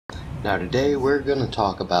Now today we're going to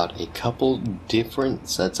talk about a couple different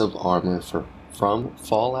sets of armor from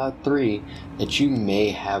Fallout 3 that you may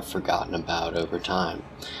have forgotten about over time.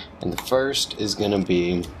 And the first is going to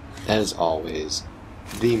be, as always,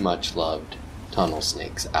 the much loved Tunnel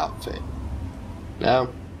Snake's outfit. Now,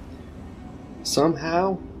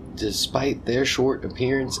 somehow, despite their short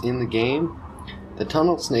appearance in the game, the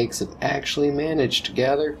Tunnel Snakes have actually managed to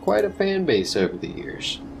gather quite a fan base over the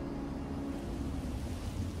years.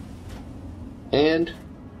 And,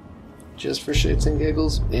 just for shits and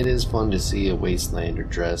giggles, it is fun to see a Wastelander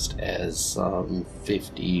dressed as some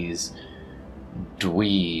 50s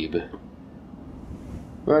dweeb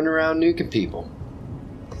running around nuking people.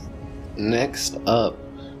 Next up,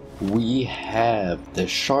 we have the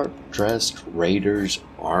Sharp-Dressed Raiders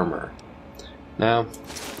armor. Now,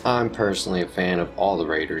 I'm personally a fan of all the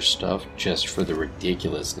Raiders stuff just for the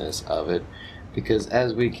ridiculousness of it, because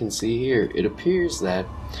as we can see here, it appears that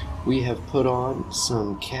we have put on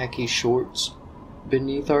some khaki shorts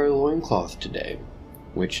beneath our loincloth today,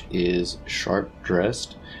 which is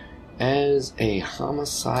sharp-dressed as a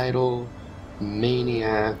homicidal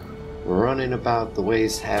maniac running about the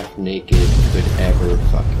waist half naked could ever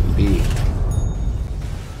fucking be.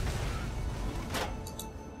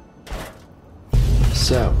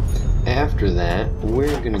 So, after that,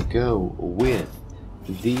 we're gonna go with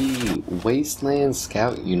the Wasteland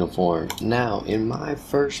Scout uniform. Now, in my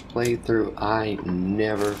first playthrough, I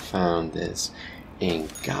never found this,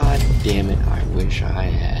 and god damn it, I wish I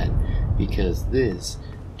had, because this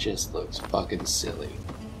just looks fucking silly.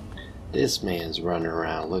 This man's running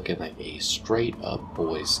around looking like a straight up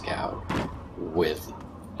Boy Scout with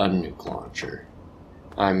a nuke launcher.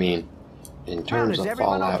 I mean, in terms of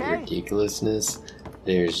Fallout ridiculousness,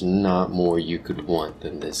 there's not more you could want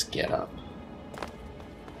than this getup.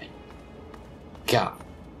 God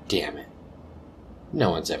damn it. No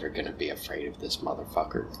one's ever gonna be afraid of this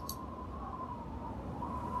motherfucker.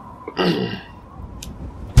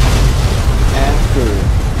 After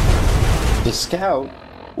the Scout,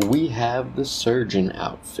 we have the Surgeon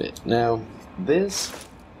outfit. Now, this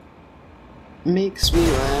makes me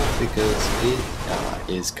laugh because it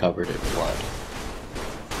is covered in blood.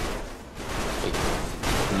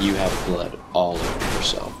 You have blood all over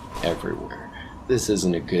yourself, everywhere. This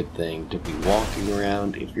isn't a good thing to be walking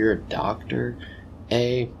around. If you're a doctor,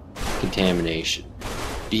 A, contamination.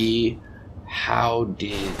 B, how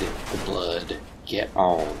did the blood get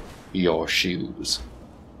on your shoes?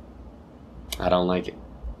 I don't like it.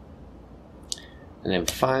 And then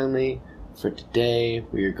finally, for today,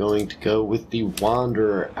 we are going to go with the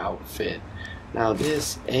Wanderer outfit. Now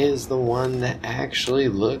this is the one that actually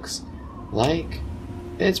looks like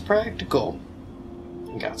it's practical.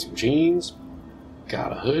 You got some jeans,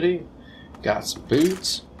 got a hoodie, got some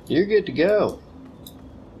boots, you're good to go.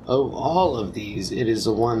 Of all of these, it is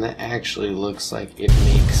the one that actually looks like it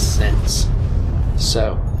makes sense.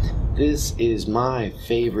 So, this is my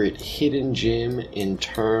favorite hidden gem in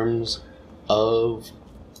terms of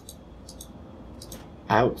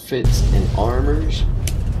outfits and armors.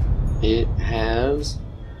 It has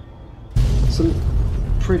some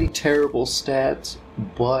pretty terrible stats,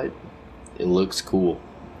 but it looks cool.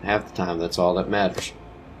 Half the time, that's all that matters.